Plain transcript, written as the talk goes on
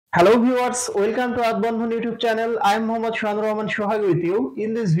Hello viewers, welcome to Earthbondhon YouTube channel. I am Mohammad Shanur Rahman Shohag with you.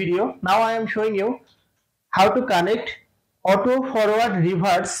 In this video, now I am showing you how to connect auto forward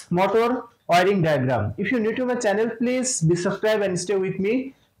reverse motor wiring diagram. If you are new to my channel, please be subscribed and stay with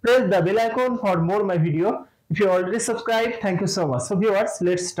me. Press the bell icon for more my video. If you already subscribed, thank you so much. So viewers,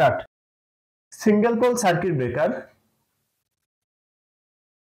 let's start. Single pole circuit breaker,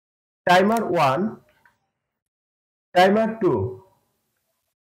 timer 1, timer 2,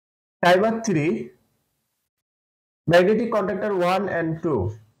 timer 3, magnetic contactor 1 and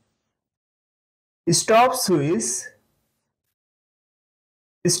 2, stop switch,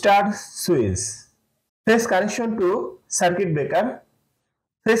 start switch, phase connection to circuit breaker,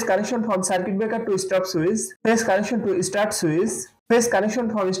 phase connection from circuit breaker to stop switch, phase connection to start switch, phase connection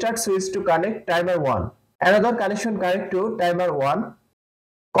from start switch to connect timer 1, another connection connect to timer 1,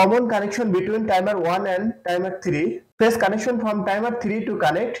 common connection between timer 1 and timer 3, phase connection from timer 3 to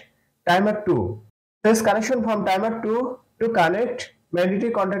connect timer 2, phase connection from timer 2 to connect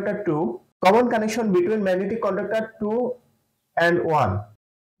magnetic contactor 2, common connection between magnetic contactor 2 and 1,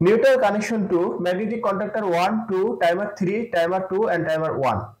 neutral connection to magnetic contactor 1 to timer 3, timer 2 and timer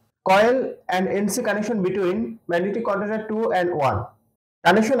 1, coil and NC connection between magnetic contactor 2 and 1,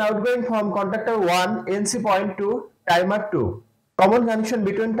 connection outgoing from contactor 1 NC point to timer 2, common connection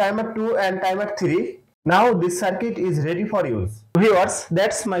between timer 2 and timer 3. Now this circuit is ready for use. Viewers,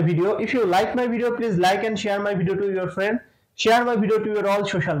 that's my video. If you like my video, please like and share my video to your friend. Share my video to your all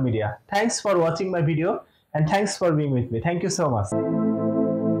social media. Thanks for watching my video and thanks for being with me. Thank you so much.